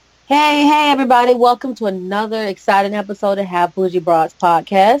Hey, everybody. Welcome to another exciting episode of Have Bougie Broads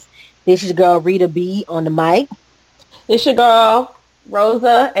podcast. This is your girl, Rita B, on the mic. This your girl,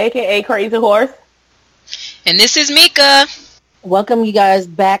 Rosa, a.k.a. Crazy Horse. And this is Mika. Welcome you guys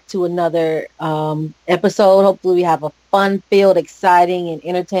back to another episode. Hopefully we have a fun-filled, exciting, and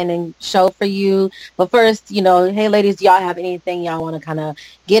entertaining show for you. But first, hey, ladies, do y'all have anything y'all want to kind of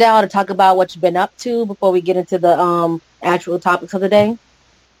get out or talk about what you've been up to before we get into the actual topics of the day?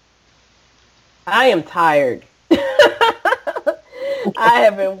 I am tired. I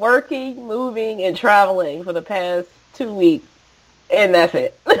have been working, moving, and traveling for the past 2 weeks, and that's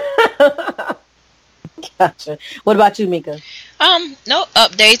it. Gotcha. What about you, Mika? No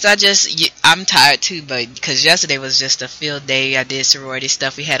updates. I'm tired too, but because yesterday was just a field day. I did sorority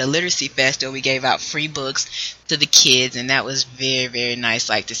stuff. We had a literacy fest where we gave out free books to the kids, and that was very, very nice.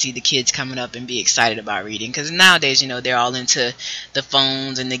 Like to see the kids coming up and be excited about reading, because nowadays, they're all into the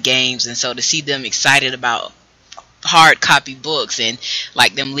phones and the games, and so to see them excited about hard copy books and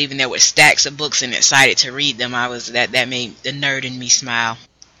like them leaving there with stacks of books and excited to read them, that made the nerd in me smile.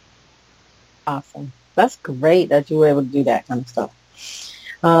 Awesome. That's great that you were able to do that kind of stuff.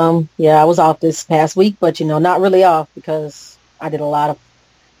 I was off this past week, but not really off because I did a lot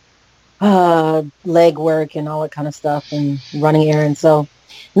of leg work and all that kind of stuff and running errands. So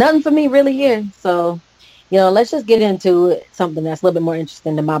nothing for me really here. So, let's just get into something that's a little bit more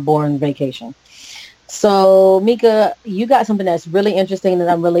interesting than my boring vacation. So, Mika, you got something that's really interesting that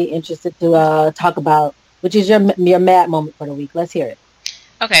I'm really interested to talk about, which is your mad moment for the week. Let's hear it.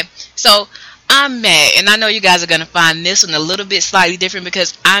 Okay, so I'm mad, and I know you guys are going to find this one a little bit slightly different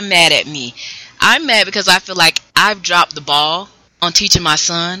because I'm mad at me. I'm mad because I feel like I've dropped the ball on teaching my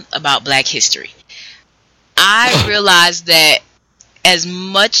son about Black history. I realized that as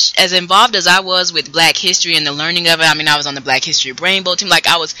much as involved as I was with Black history and the learning of it, I was on the Black History Rainbow team, like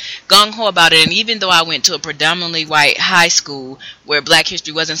I was gung-ho about it, and even though I went to a predominantly white high school where Black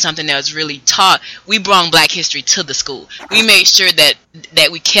history wasn't something that was really taught, we brought Black history to the school. We made sure that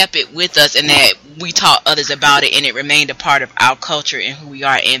we kept it with us and that we taught others about it, and it remained a part of our culture and who we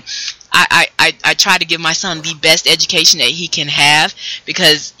are. And I try to give my son the best education that he can have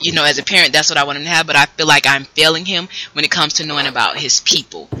because, as a parent, that's what I want him to have. But I feel like I'm failing him when it comes to knowing about his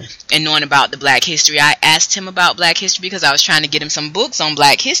people and knowing about the Black history. I asked him about Black history because I was trying to get him some books on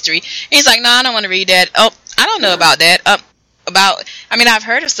Black history. And he's like, no, I don't want to read that. Oh, I don't know about that. I've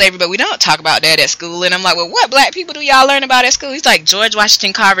heard of slavery, but we don't talk about that at school. And I'm like, well, what Black people do y'all learn about at school? He's like, George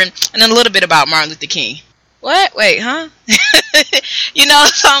Washington Carver, and then a little bit about Martin Luther King. What? Wait, huh?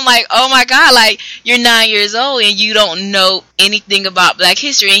 So I'm like, oh my God, like you're 9 years old and you don't know anything about Black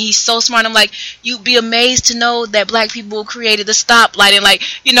history. And he's so smart. I'm like, you'd be amazed to know that Black people created the stoplight and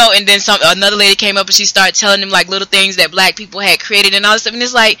and then another lady came up and she started telling him like little things that Black people had created and all this stuff. And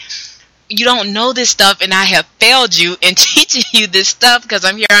it's like, you don't know this stuff, and I have failed you in teaching you this stuff because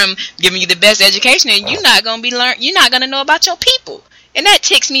I'm giving you the best education, and you're not going to know about your people. And that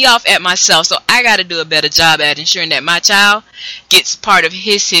ticks me off at myself. So I got to do a better job at ensuring that my child gets part of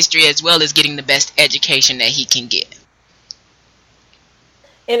his history as well as getting the best education that he can get.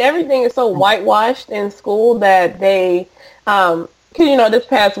 And everything is so whitewashed in school that they, because, this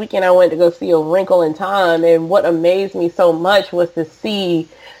past weekend I went to go see A Wrinkle in Time. And what amazed me so much was to see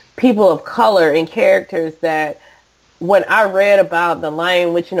people of color and characters that when I read about the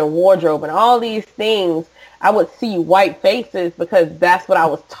Lion, Witch, and the Wardrobe and all these things, I would see white faces because that's what I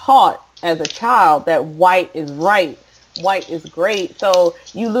was taught as a child, that white is right, white is great. So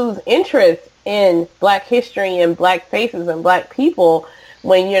you lose interest in Black history and Black faces and Black people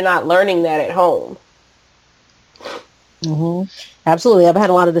when you're not learning that at home. Mm-hmm. Absolutely. I've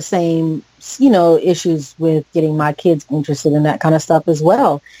had a lot of the same, issues with getting my kids interested in that kind of stuff as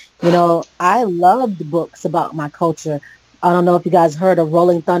well. I loved books about my culture. I don't know if you guys heard of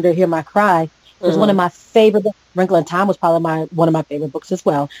Rolling Thunder, Hear My Cry. It was one of my favorite books. Wrinkle in Time was probably one of my favorite books as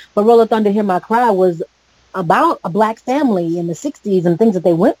well. But Rolling Thunder, Hear My Cry was about a Black family in the 60s and things that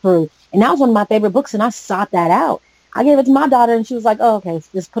they went through. And that was one of my favorite books, and I sought that out. I gave it to my daughter, and she was like, oh, okay,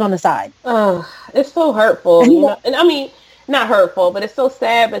 just put on the side. It's so hurtful. And not hurtful, but it's so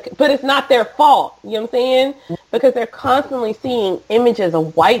sad, but it's not their fault. You know what I'm saying? Because they're constantly seeing images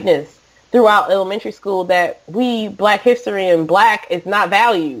of whiteness throughout elementary school that Black history and Black is not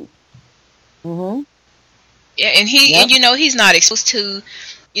valued. Mm-hmm. Yeah, and he's not exposed to,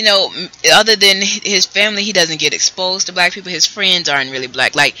 other than his family, he doesn't get exposed to Black people. His friends aren't really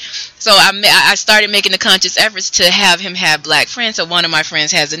Black. So I started making the conscious efforts to have him have Black friends. So one of my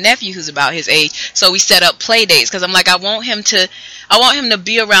friends has a nephew who's about his age. So we set up play dates because I'm like, I want him to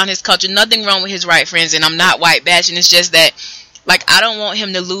be around his culture. Nothing wrong with his white friends, and I'm not white bashing. It's just that Like, I don't want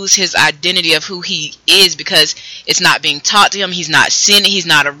him to lose his identity of who he is because it's not being taught to him. He's not seeing it. He's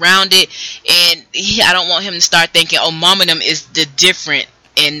not around it. And I don't want him to start thinking, oh, mama them is the different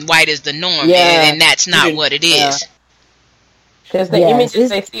and white is the norm. And that's not what it is. Because the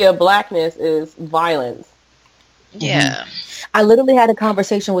images they see of blackness is violence. Yeah. I literally had a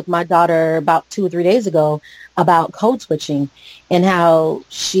conversation with my daughter about 2 or 3 days ago about code switching and how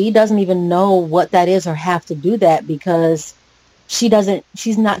she doesn't even know what that is or have to do that because she didn't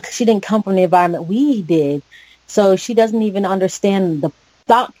come from the environment we did. So she doesn't even understand the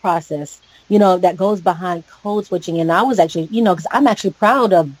thought process, that goes behind code switching. And I was actually, because I'm actually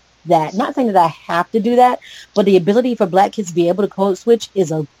proud of that. Not saying that I have to do that, but the ability for Black kids to be able to code switch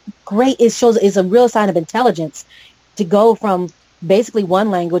is a real sign of intelligence. To go from basically one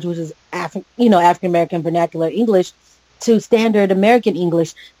language, which is African American vernacular English, to standard American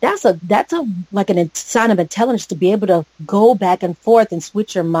English, that's a sign of intelligence to be able to go back and forth and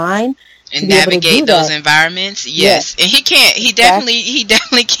switch your mind and navigate those environments. Yes. And he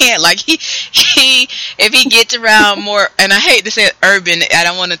definitely can't. Like if he gets around more, and I hate to say urban, I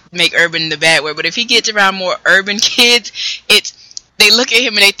don't want to make urban the bad word, but if he gets around more urban kids, they look at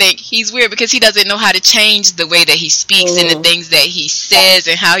him and they think he's weird because he doesn't know how to change the way that he speaks and the things that he says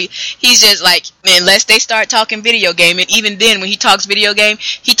and how he's just like, unless they start talking video game. And even then, when he talks video game,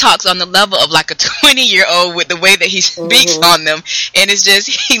 he talks on the level of like a 20-year-old with the way that he speaks on them. And it's just,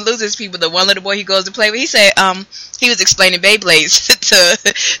 he loses people. The one little boy he goes to play with, he said, he was explaining Beyblades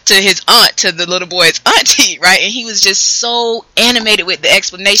to his aunt, to the little boy's auntie, right? And he was just so animated with the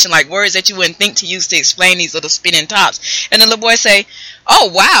explanation, like words that you wouldn't think to use to explain these little spinning tops. And the little boy say,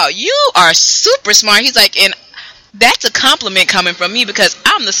 oh, wow, you are super smart. He's like, and that's a compliment coming from me because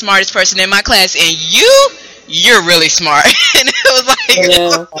I'm the smartest person in my class, and you're really smart. And it was like,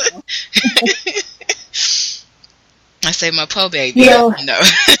 I say my po baby. No.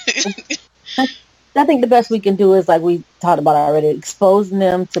 I think the best we can do is, like we talked about already, exposing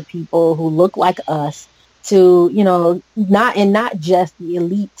them to people who look like us, to, not just the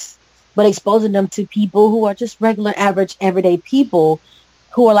elites, but exposing them to people who are just regular, average, everyday people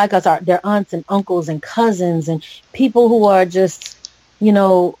who are like us, their aunts and uncles and cousins and people who are just,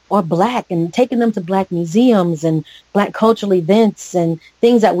 are Black, and taking them to Black museums and Black cultural events and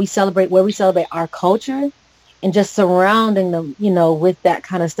things that we celebrate, where we celebrate our culture, and just surrounding them, with that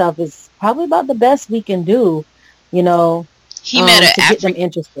kind of stuff is probably about the best we can do, He met to get them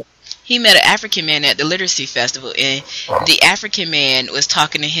interested. He met an African man at the literacy festival, and the African man was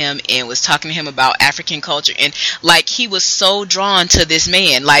talking to him about African culture, and like he was so drawn to this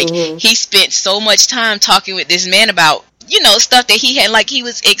man. Like he spent so much time talking with this man about stuff that he had, like he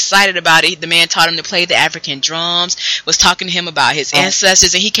was excited about it. The man taught him to play the African drums, was talking to him about his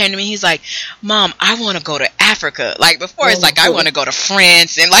ancestors, and he came to me, he's like, Mom, I want to go to Africa. Like before it's like, I want to go to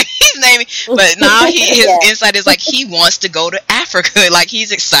France, and like he's naming, but now his insight is like he wants to go to Africa. Like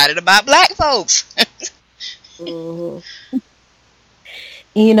he's excited about Black folks.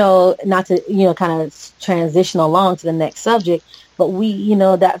 Not to, kind of transition along to the next subject, but we,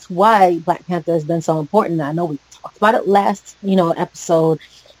 that's why Black Panther has been so important. I know we talked about it last, episode,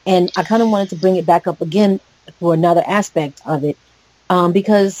 and I kind of wanted to bring it back up again for another aspect of it,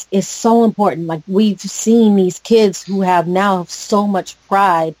 because it's so important. Like we've seen these kids who have now so much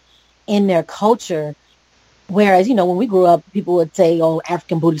pride in their culture, whereas, when we grew up, people would say, oh,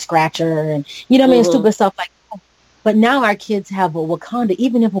 African booty scratcher, and, stupid stuff like that. But now our kids have a Wakanda,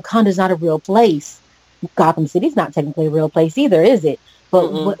 even if Wakanda is not a real place. Gotham City is not technically a real place either, is it?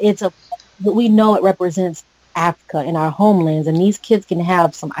 But but we know it represents Africa and our homelands, and these kids can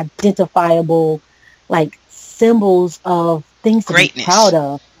have some identifiable, like, symbols of things to be proud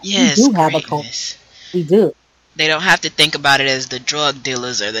of. Yes, we do have a culture. We do. They don't have to think about it as the drug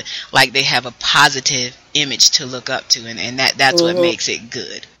dealers or they have a positive image to look up to, and that's what makes it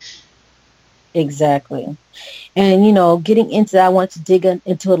good. Exactly. And, getting into that, I wanted to dig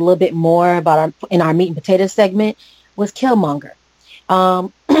into it a little bit more about our meat and potatoes segment was Killmonger. I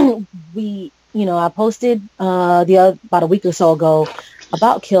posted about a week or so ago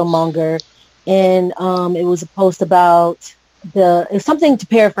about Killmonger, and it was a post about it's something, to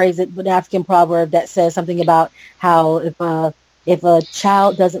paraphrase it, but an African proverb that says something about how if a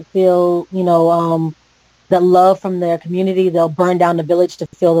child doesn't feel the love from their community, they'll burn down the village to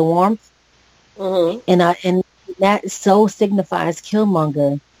feel the warmth. And that so signifies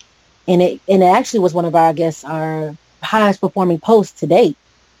Killmonger, and it actually was one of our highest performing posts to date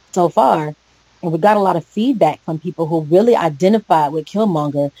so far. And we got a lot of feedback from people who really identified with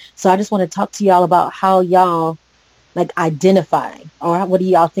Killmonger. So I just want to talk to y'all about how y'all identify, or what do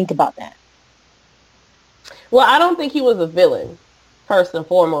y'all think about that? Well, I don't think he was a villain. first and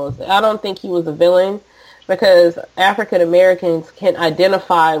foremost. I don't think he was a villain because African Americans can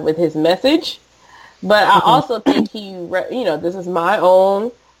identify with his message. But I also think this is my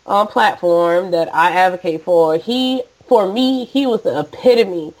own platform that I advocate for. For me, he was the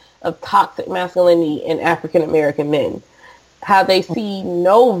epitome of toxic masculinity in African American men. How they see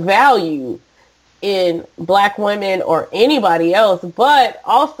no value in black women or anybody else, but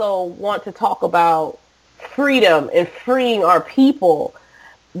also want to talk about freedom and freeing our people,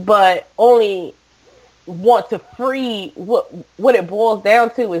 but only want to free what it boils down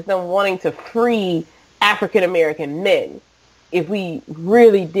to is them wanting to free African American men. If we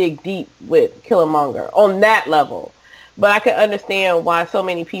really dig deep with Killmonger on that level, but I can understand why so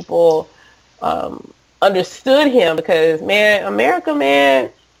many people understood him because, man, America,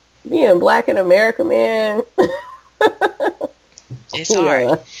 man, being black in America, man, it's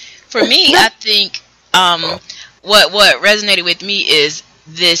hard. For me, I think what resonated with me is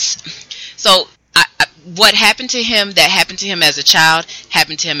this. So what happened to him that happened to him as a child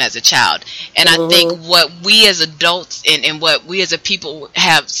happened to him as a child. And I think what we as adults and what we as a people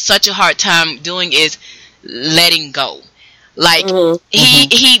have such a hard time doing is letting go. Like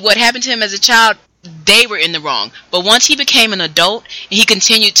he what happened to him as a child, they were in the wrong. But once he became an adult and he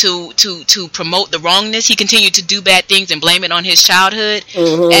continued to promote the wrongness, he continued to do bad things and blame it on his childhood.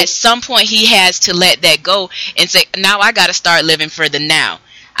 At some point he has to let that go and say, now I got to start living for the now.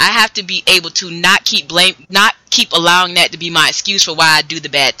 I have to be able to not keep allowing that to be my excuse for why I do the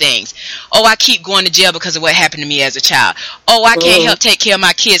bad things. Oh, I keep going to jail because of what happened to me as a child. Oh, I can't help take care of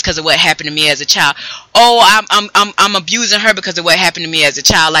my kids because of what happened to me as a child. Oh, I'm abusing her because of what happened to me as a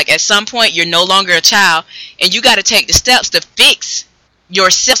child. Like, at some point, you're no longer a child, and you got to take the steps to fix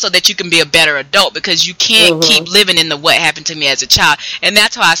yourself so that you can be a better adult, because you can't keep living in the what happened to me as a child. And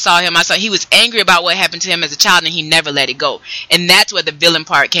that's how I saw him. He was angry about what happened to him as a child, and he never let it go. And that's where the villain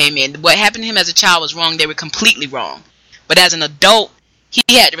part came in. What happened to him as a child was wrong. They were completely wrong. But as an adult, he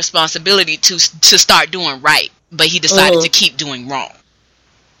had the responsibility to start doing right, but he decided to keep doing wrong.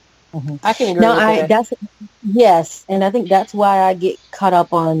 I can agree with that. Yes, and I think that's why I get caught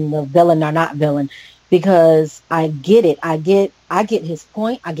up on the villain or not villain, because I get it. I get his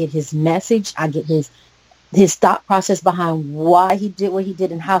point. I get his message. I get his thought process behind why he did what he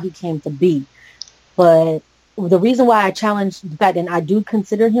did and how he came to be. But the reason why I challenge the fact that I do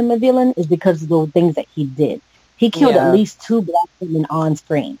consider him a villain is because of the things that he did. He killed at least 2 black women on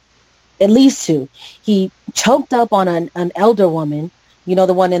screen. At least 2. He choked up on an elder woman. You know,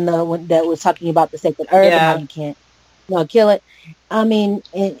 the one that was talking about the sacred herb and how you can't kill it. I mean,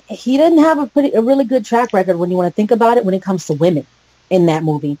 he didn't have a really good track record when you want to think about it when it comes to women in that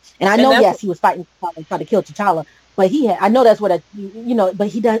movie. And I know, yes, he was fighting trying to kill T'Challa, but I know that's what but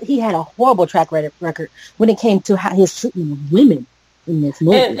he had a horrible track record when it came to his treatment of women in this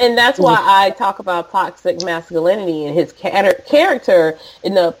movie. And that's why I talk about toxic masculinity and his character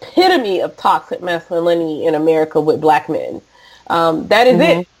in the epitome of toxic masculinity in America with black men. That is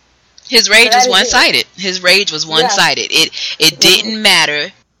it. His rage was one-sided. His rage was one-sided. It didn't matter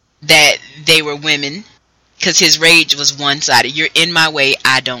that they were women, because his rage was one-sided. You're in my way,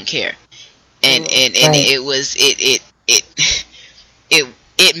 I don't care. And it was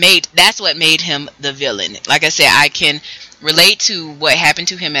that's what made him the villain. Like I said, I can relate to what happened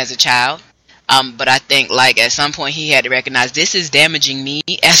to him as a child. But I think, like, at some point he had to recognize, this is damaging me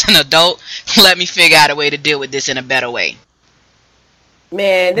as an adult. Let me figure out a way to deal with this in a better way.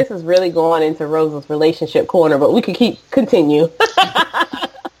 Man, this is really going into Rosa's relationship corner, but we could continue.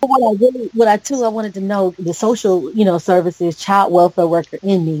 What I wanted to know, the social, services, child welfare worker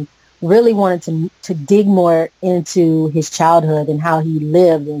in me really wanted to dig more into his childhood and how he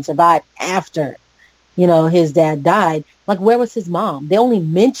lived and survived after, his dad died. Like, where was his mom? They only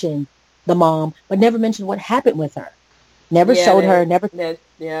mentioned the mom, but never mentioned what happened with her. Never showed her. Never.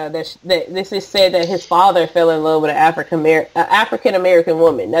 This is said that his father fell in love with an African American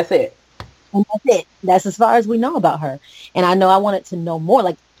woman. That's it. And that's it. That's as far as we know about her. And I know I wanted to know more.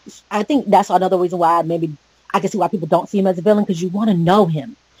 Like, I think that's another reason why maybe I can see why people don't see him as a villain, because you want to know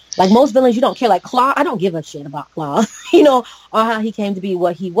him. Like, most villains, you don't care. Like Claw, I don't give a shit about Claw, or how he came to be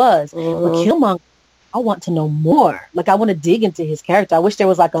what he was. But Killmonger, I want to know more. Like, I want to dig into his character. I wish there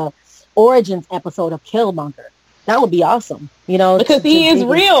was like a origins episode of Killmonger. That would be awesome, because he is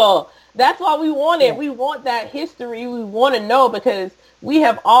real. That's why we want it. Yeah. We want that history. We want to know, because we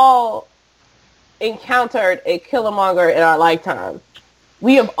have all encountered a Killmonger in our lifetime.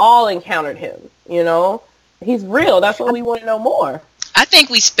 We have all encountered him, He's real. That's what we want to know more. I think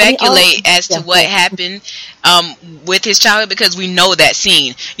we speculate as to what happened with his childhood because we know that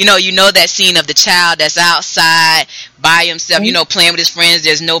scene. You know that scene of the child that's outside by himself, playing with his friends.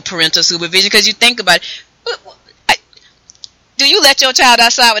 There's no parental supervision because you think about it. Do you let your child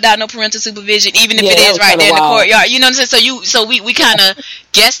outside without no parental supervision, even if it is right there in the courtyard? You know what I'm saying? So we kind of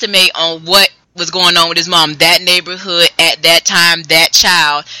guesstimate on what was going on with his mom. That neighborhood at that time, that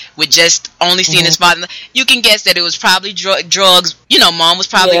child with just only seeing his father. You can guess that it was probably drugs. Mom was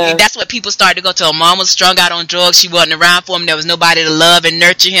probably, that's what people started to go to. Mom was strung out on drugs. She wasn't around for him. There was nobody to love and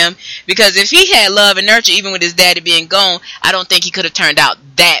nurture him. Because if he had love and nurture, even with his daddy being gone, I don't think he could have turned out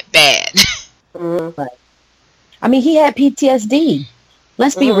that bad. I mean, he had PTSD.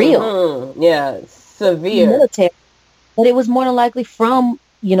 Let's be real. Yeah, severe. Military. But it was more than likely from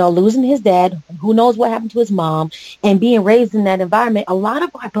losing his dad, who knows what happened to his mom, and being raised in that environment. A lot of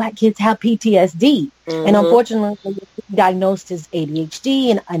our black kids have PTSD. And unfortunately, diagnosed as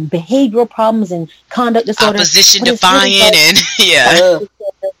ADHD and behavioral problems and conduct disorders. Opposition defiant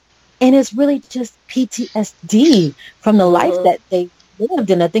and it's really just PTSD from the life that they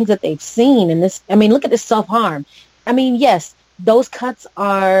lived and the things that they've seen. And look at this self-harm. I mean, yes, those cuts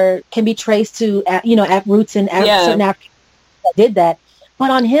can be traced to, at roots in certain Africans that did that. But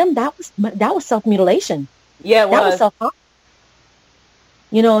on him, that was self-mutilation. Yeah, that was self-harm.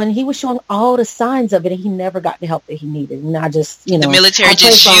 And he was showing all the signs of it, and he never got the help that he needed. And I just, the military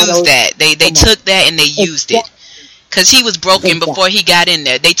just used that. They took that and they used it. Because he was broken before he got in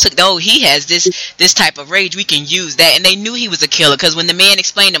there. They took, he has this type of rage. We can use that. And they knew he was a killer. Because when the man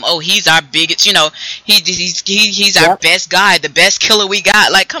explained to him, he's our biggest, he's our best guy, the best killer we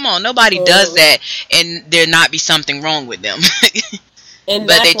got. Like, come on, nobody does that and there not be something wrong with them.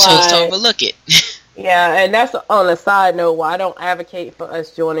 But they chose to overlook it. Yeah, and that's on a side note why I don't advocate for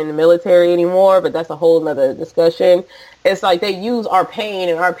us joining the military anymore, but that's a whole nother discussion. It's like they use our pain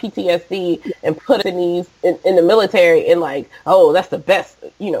and our PTSD and put it in the military and like, that's the best,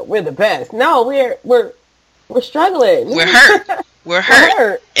 we're the best. No, we're struggling. We're hurt. We're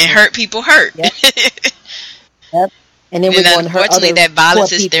hurt. And hurt people hurt. Yep. And then unfortunately that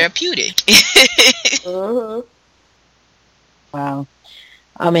violence is therapeutic. Wow.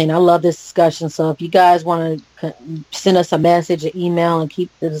 I mean, I love this discussion. So if you guys want to send us a message, an email, and keep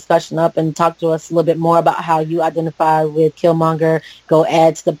the discussion up and talk to us a little bit more about how you identify with Killmonger, go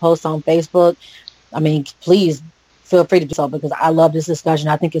add to the post on Facebook. I mean, please feel free to do so because I love this discussion.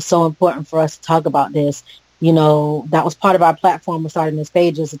 I think it's so important for us to talk about this. That was part of our platform. We're starting this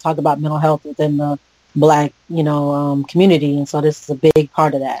page is to talk about mental health within the Black, community. And so this is a big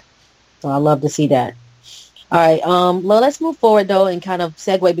part of that. So I love to see that. All right. Well, let's move forward though and kind of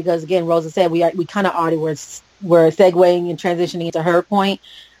segue because again, Rosa said we kind of already were segueing and transitioning into her point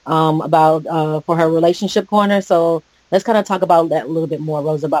about for her relationship corner. So let's kind of talk about that a little bit more,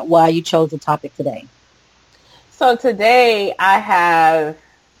 Rosa, about why you chose the topic today. So today I have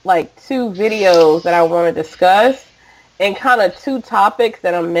like 2 videos that I want to discuss and kind of 2 topics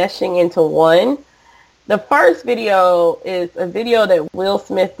that I'm meshing into one. The first video is a video that Will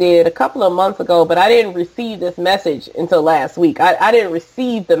Smith did a couple of months ago, but I didn't receive this message until last week. I didn't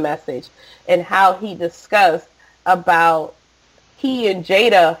receive the message and how he discussed about he and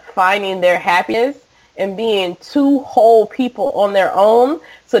Jada finding their happiness and being 2 whole people on their own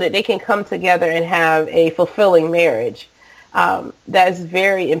so that they can come together and have a fulfilling marriage. That was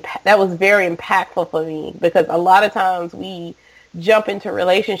very impactful for me because a lot of times we jump into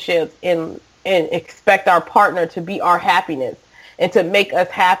relationships and expect our partner to be our happiness and to make us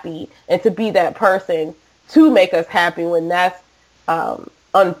happy and to be that person to make us happy when that's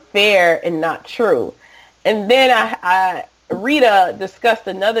unfair and not true. And then Rita discussed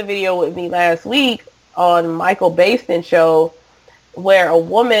another video with me last week on Michael Baston's show where a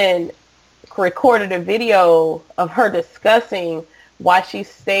woman recorded a video of her discussing why she's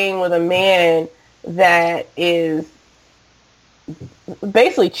staying with a man that is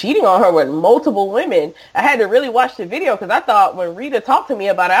basically cheating on her with multiple women. I had to really watch the video because I thought when Rita talked to me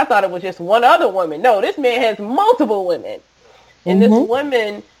about it, I thought it was just one other woman. No, this man has multiple women. And this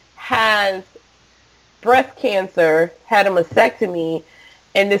woman has breast cancer, had a mastectomy,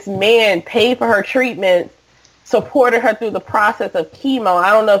 and this man paid for her treatments, supported her through the process of chemo. I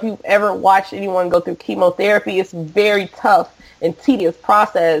don't know if you've ever watched anyone go through chemotherapy. It's a very tough and tedious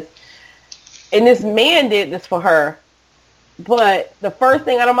process. And this man did this for her. But the first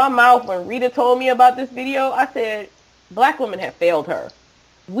thing out of my mouth when Rita told me about this video, I said, Black women have failed her.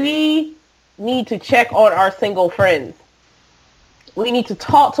 We need to check on our single friends. We need to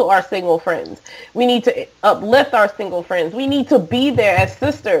talk to our single friends. We need to uplift our single friends. We need to be there as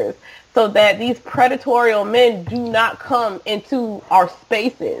sisters so that these predatorial men do not come into our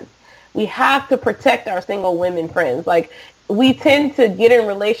spaces. We have to protect our single women friends. Like, we tend to get in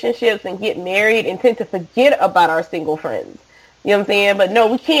relationships and get married and tend to forget about our single friends. You know what I'm saying? But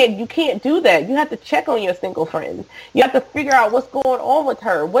no, you can't do that. You have to check on your single friend. You have to figure out what's going on with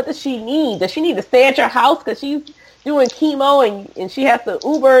her. What does she need? Does she need to stay at your house because she's doing chemo and she has to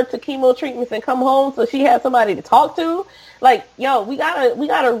Uber to chemo treatments and come home so she has somebody to talk to? Like, yo, we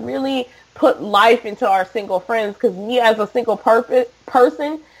gotta really put life into our single friends, because me as a single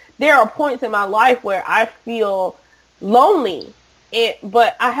person, there are points in my life where I feel lonely,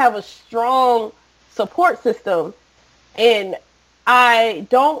 but I have a strong support system, and I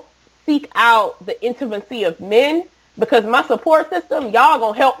don't seek out the intimacy of men because my support system, y'all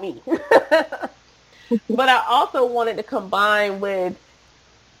gonna help me. But I also wanted to combine with,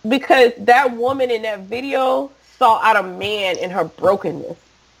 because that woman in that video saw out a man in her brokenness.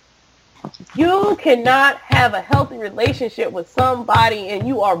 You cannot have a healthy relationship with somebody and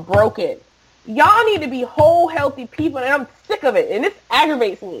you are broken. Y'all need to be whole, healthy people, and I'm sick of it. And this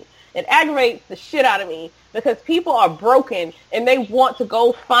aggravates me. It aggravates the shit out of me, because people are broken and they want to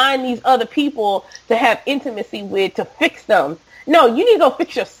go find these other people to have intimacy with, to fix them. No, you need to go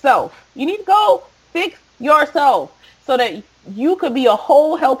fix yourself. You need to go fix yourself so that you could be a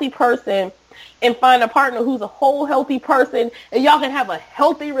whole, healthy person and find a partner who's a whole, healthy person, and y'all can have a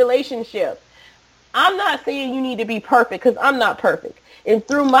healthy relationship. I'm not saying you need to be perfect, because I'm not perfect. And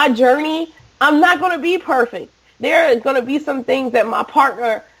through my journey, I'm not going to be perfect. There is going to be some things that my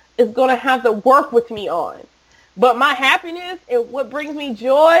partner is going to have to work with me on. But my happiness and what brings me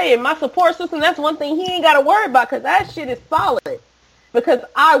joy and my support system, that's one thing he ain't got to worry about, because that shit is solid. Because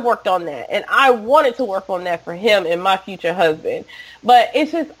I worked on that, and I wanted to work on that for him and my future husband. But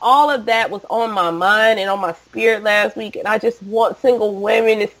it's just, all of that was on my mind and on my spirit last week, and I just want single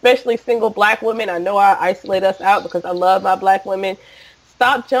women, especially single black women. I know I isolate us out because I love my black women.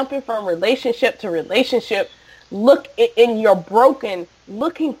 Stop jumping from relationship to relationship. Look in your broken,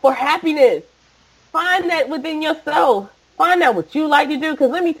 looking for happiness. Find that within yourself. Find out what you like to do,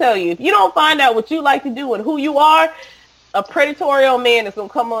 because let me tell you, if you don't find out what you like to do and who you are, a predatorial man is going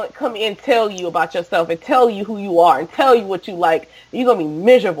to come in and tell you about yourself and tell you who you are and tell you what you like. You're going to be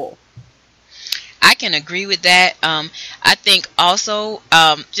miserable. I can agree with that. I think also,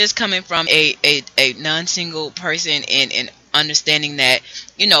 just coming from a non-single person and understanding that,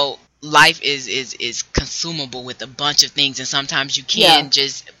 life is consumable with a bunch of things, and sometimes you can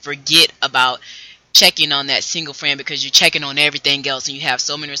just forget about checking on that single friend because you're checking on everything else and you have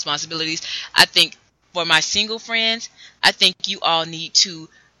so many responsibilities. I think for my single friends, I think you all need to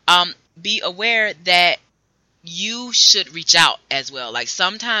be aware that you should reach out as well. Like,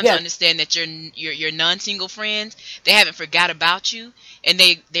 sometimes understand that your non-single friends, they haven't forgot about you and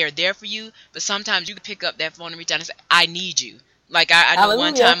they're there for you, but sometimes you can pick up that phone and reach out and say, I need you. Like, I know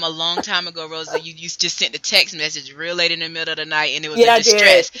one time, a long time ago, Rosa, you just sent a text message real late in the middle of the night, and it was a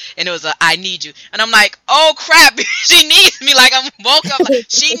distress, and it was a, I need you. And I'm like, oh, crap, she needs me. Like, I woke up, like,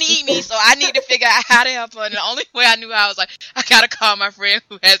 she need me, so I need to figure out how to help her. And the only way I knew how, I was like, I got to call my friend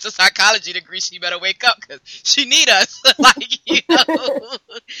who has a psychology degree. She better wake up, because she need us. Like,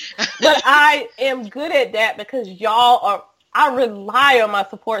 But I am good at that, because I rely on my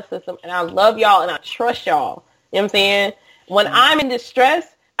support system, and I love y'all, and I trust y'all. You know what I'm saying? When I'm in distress,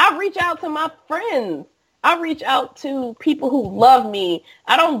 I reach out to my friends. I reach out to people who love me.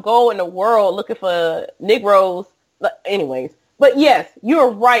 I don't go in the world looking for Negroes. Anyways, but yes, you're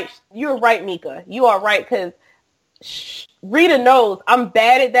right. You're right, Mika. You are right, because Rita knows I'm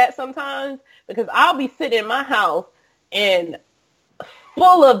bad at that sometimes, because I'll be sitting in my house and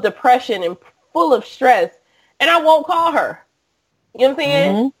full of depression and full of stress, and I won't call her. You know what I'm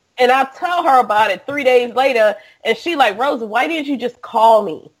saying? Mm-hmm. And I tell her about it 3 days later, and she like, Rosa, why didn't you just call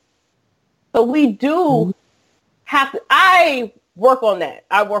me? So we do have to, I work on that.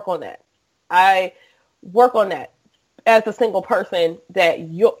 I work on that as a single person,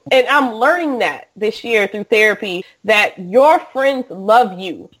 and I'm learning that this year through therapy, that your friends love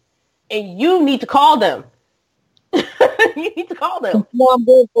you and you need to call them. You need to call them. I'm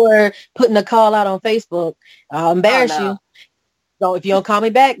good for putting a call out on Facebook. I'll embarrass you. So if you don't call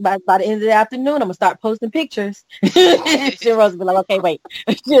me back by the end of the afternoon, I'm going to start posting pictures. She'll Rose will be like, okay, wait.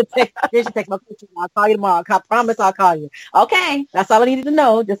 She'll text my picture. I'll call you tomorrow. I promise I'll call you. Okay. That's all I needed to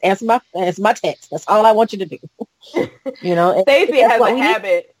know. Just answer my text. That's all I want you to do. Stacey has a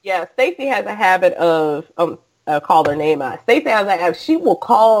habit. Yeah, Stacey has a habit of, I'll call her name out. Stacey has a habit. She will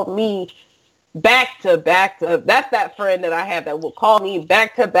call me back to back. That's that friend that I have that will call me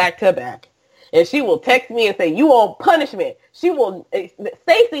back to back to back. And she will text me and say, you on punishment.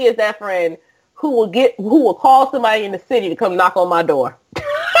 Stacey is that friend who will call somebody in the city to come knock on my door.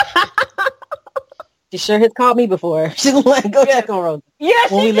 She sure has called me before. She's like, go check on Rosa. Yeah,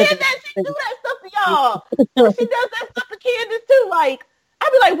 she did that. She do that stuff to y'all. She does that stuff to Candace too. Like,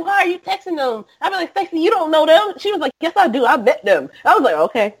 I'd be like, why are you texting them? I'd be like, Stacey, you don't know them? She was like, yes, I do. I met them. I was like,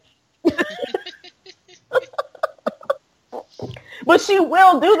 okay. But she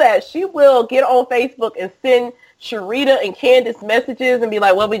will do that. She will get on Facebook and send Sharita and Candace messages and be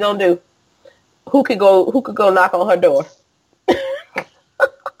like, what we gonna do? Who could go knock on her door?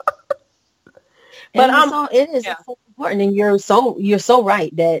 But it is so important, and you're so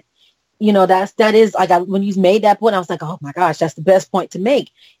right that, you know, that is like, when you made that point, I was like, oh my gosh, that's the best point to make.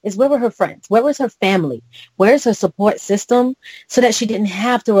 Is where were her friends? Where was her family? Where's her support system, so that she didn't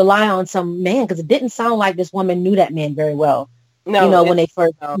have to rely on some man? Because it didn't sound like this woman knew that man very well. No, you know, when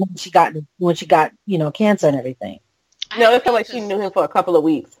she got you know, cancer and everything. No, it felt like she knew him for a couple of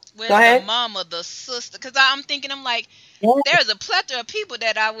weeks. With the mama, the sister, because I'm thinking, I'm like, there's a plethora of people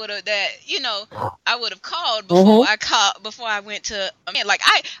that I would have called before I went to. Like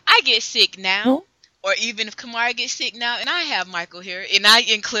I get sick now, or even if Kamara gets sick now, and I have Michael here,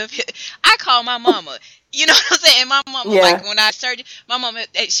 and Cliff, I call my mama. You know what I'm saying? And my mama, like when I started, my mama,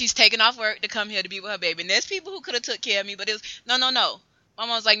 she's taking off work to come here to be with her baby, and there's people who could have took care of me, but it was no. My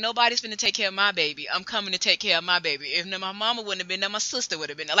mom was like, nobody's finna take care of my baby. I'm coming to take care of my baby. If my mama wouldn't have been there, my sister would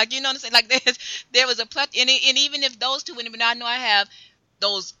have been there. Like, you know what I'm saying? Like, there was a plethora. And even if those two wouldn't have been, I know I have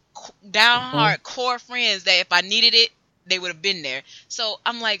those down-hard core friends that if I needed it, they would have been there. So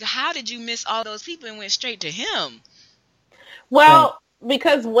I'm like, how did you miss all those people and went straight to him? Well,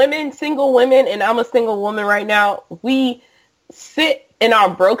 because single women, and I'm a single woman right now, we sit in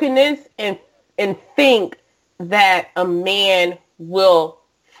our brokenness and think that a man will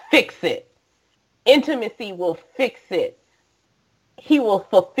fix it. Intimacy will fix it. He will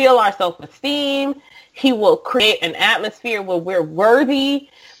fulfill our self-esteem. He will create an atmosphere where we're worthy.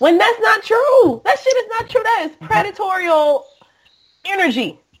 When that's not true. That shit is not true. That is predatorial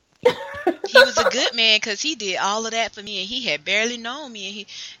energy. He was a good man because he did all of that for me, and he had barely known me,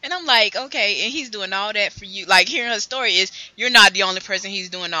 and I'm like, okay, and he's doing all that for you. Like, hearing her story is, you're not the only person he's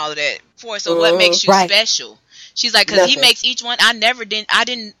doing all of that for. So what makes you special? She's like, because he makes each one. I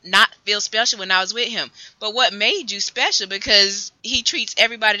did not feel special when I was with him. But what made you special? Because he treats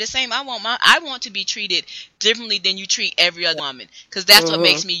everybody the same. I want to be treated differently than you treat every other woman, because that's what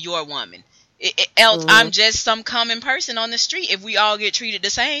makes me your woman. Else, I'm just some common person on the street. If we all get treated the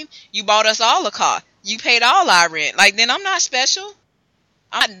same, you bought us all a car, you paid all our rent. Like, then I'm not special.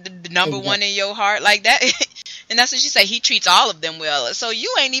 I'm the number one in your heart, like that. And that's what she said. He treats all of them well. So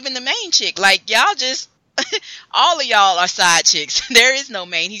you ain't even the main chick. Like, y'all just. All of y'all are side chicks. There is no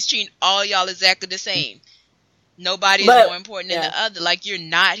main. He's treating all y'all exactly the same. Nobody is more important than the other. Like, you're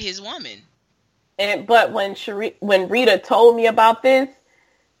not his woman. But when Rita told me about this,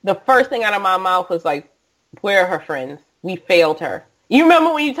 the first thing out of my mouth was like, where are her friends? We failed her. You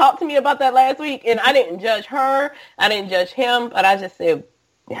remember when you talked to me about that last week? And I didn't judge her. I didn't judge him. But I just said,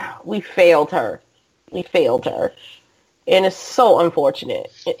 yeah, we failed her. We failed her. And it's so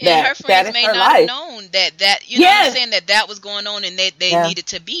unfortunate that her friends may not have known that you know what I'm saying, that was going on, and they needed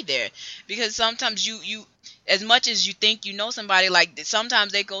to be there. Because sometimes you as much as you think you know somebody, like,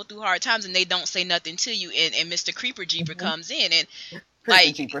 sometimes they go through hard times and they don't say nothing to you, and Mr. Creeper Jeeper comes in and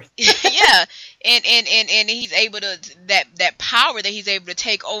like yeah, and he's able to that power that he's able to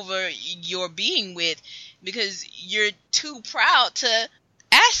take over your being with, because you're too proud to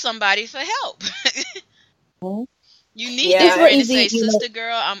ask somebody for help. You need that friend to say, sister,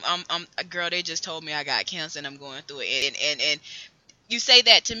 girl, I'm girl, they just told me I got cancer and I'm going through it. And you say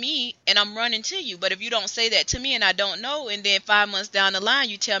that to me and I'm running to you. But if you don't say that to me and I don't know, and then 5 months down the line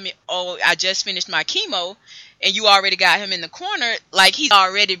you tell me, oh, I just finished my chemo, and you already got him in the corner, like, he's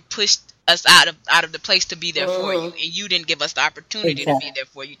already pushed us out of the place to be there for you, and you didn't give us the opportunity to be there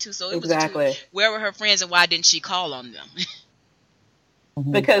for you too. So it was where were her friends, and why didn't she call on them?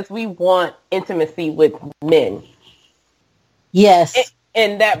 Because we want intimacy with men. Yes.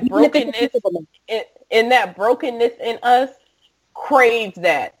 And that brokenness in us craves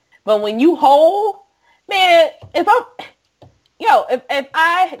that. But when you whole, man, if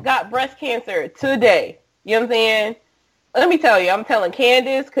I got breast cancer today, you know what I'm saying? Let me tell you, I'm telling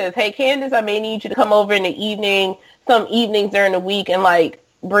Candace, because, hey, Candace, I may need you to come over in the evening, some evenings during the week, and, like,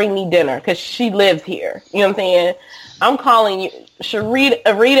 bring me dinner, because she lives here. You know what I'm saying? I'm calling you,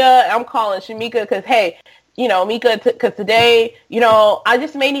 Rita, I'm calling Shamika, because, hey, you know, Mika, because today, you know, I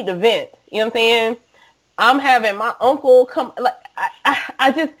just may need to vent. You know what I'm saying? I'm having my uncle come. Like,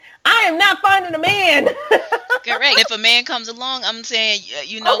 I am not finding a man. Correct. If a man comes along, I'm saying,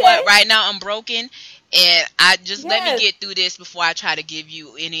 you know what? Right now, I'm broken, and I just let me get through this before I try to give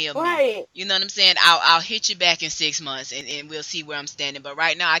you any of me. You know what I'm saying? I'll hit you back in 6 months, and we'll see where I'm standing. But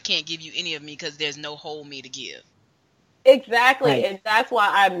right now, I can't give you any of me because there's no whole me to give. Exactly, and that's why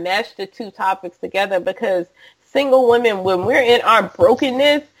I meshed the two topics together, because single women, when we're in our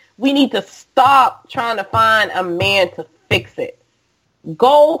brokenness, we need to stop trying to find a man to fix it.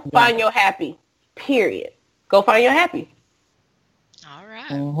 Go find your happy, period. Go find your happy. All right.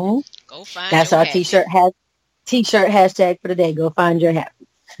 Mm-hmm. Go find That's your our happy. t-shirt hashtag for the day. Go find your happy.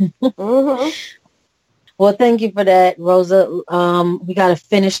 Mm-hmm. Well, thank you for that, Rosa. We got to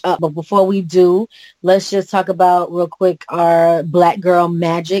finish up, but before we do, let's just talk about real quick our Black Girl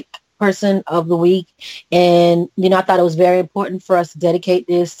Magic person of the week. And, I thought it was very important for us to dedicate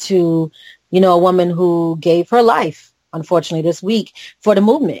this to, a woman who gave her life, unfortunately, this week for the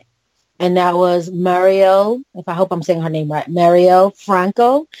movement. And that was Marielle, if I hope I'm saying her name right, Marielle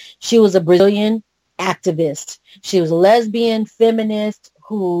Franco. She was a Brazilian activist. She was a lesbian, feminist,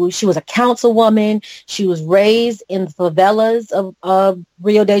 she was a councilwoman. She was raised in the favelas of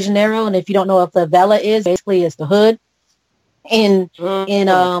Rio de Janeiro. And if you don't know what favela is, basically it's the hood in Rio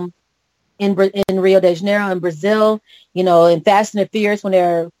de Janeiro in Brazil. In Fast and the Furious, when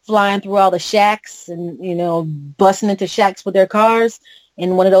they're flying through all the shacks and, busting into shacks with their cars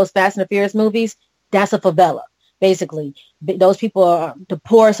in one of those Fast and the Furious movies, that's a favela. Basically, those people are the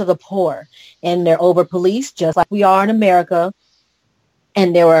poorest of the poor, and they're over-policed just like we are in America.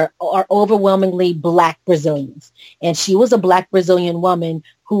 And there are overwhelmingly Black Brazilians. And she was a Black Brazilian woman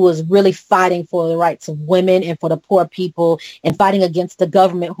who was really fighting for the rights of women and for the poor people, and fighting against the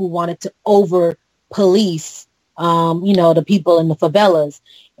government who wanted to over-police, the people in the favelas.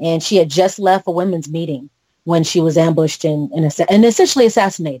 And she had just left a women's meeting when she was ambushed and essentially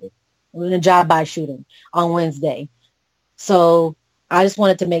assassinated in a drive-by shooting on Wednesday. So I just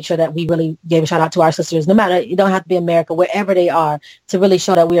wanted to make sure that we really gave a shout out to our sisters, no matter, you don't have to be America, wherever they are, to really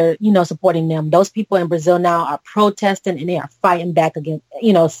show that we're, supporting them. Those people in Brazil now are protesting, and they are fighting back against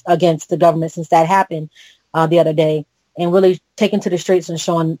the government since that happened the other day, and really taking to the streets and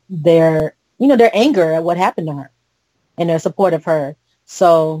showing their anger at what happened to her and their support of her.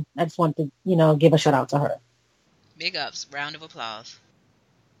 So I just wanted to, give a shout out to her. Big ups, round of applause.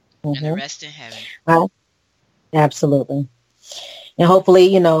 Mm-hmm. And the rest in heaven. Absolutely. And hopefully,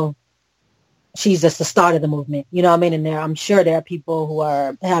 she's just the start of the movement. You know what I mean? And I'm sure there are people who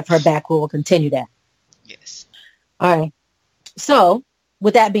have her back who will continue that. Yes. All right. So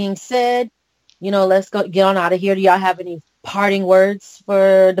with that being said, let's get on out of here. Do y'all have any parting words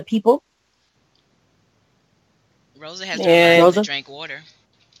for the people? Rosa has to drink water.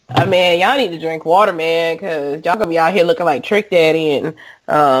 I mean, y'all need to drink water, man, because y'all gonna be out here looking like Trick Daddy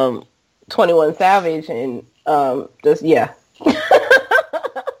and 21 Savage and yeah.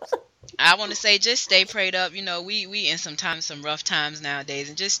 I want to say, just stay prayed up. We in some rough times nowadays,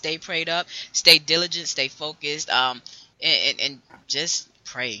 and just stay prayed up, stay diligent, stay focused, and just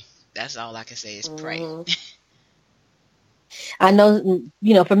pray. That's all I can say is pray. Mm-hmm. I know,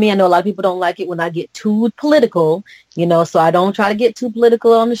 for me, I know a lot of people don't like it when I get too political, so I don't try to get too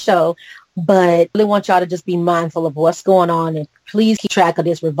political on the show. But I really want y'all to just be mindful of what's going on, and please keep track of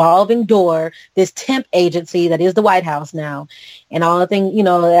this revolving door, this temp agency that is the White House now, and all the things,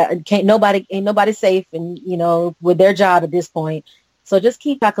 ain't nobody safe, and with their job at this point. So just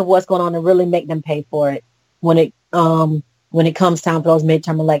keep track of what's going on and really make them pay for it when it comes time for those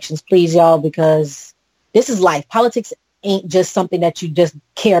midterm elections, please, y'all, because this is life. Politics ain't just something that you just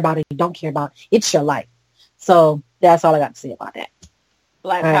care about or you don't care about. It's your life. So that's all I got to say about that.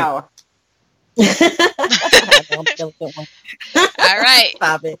 Black power. All right.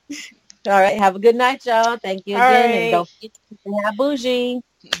 Stop it. All right. Have a good night, y'all. Thank you again. Right. And don't forget to have bougie.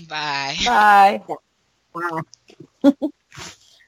 Bye. Bye. Bye.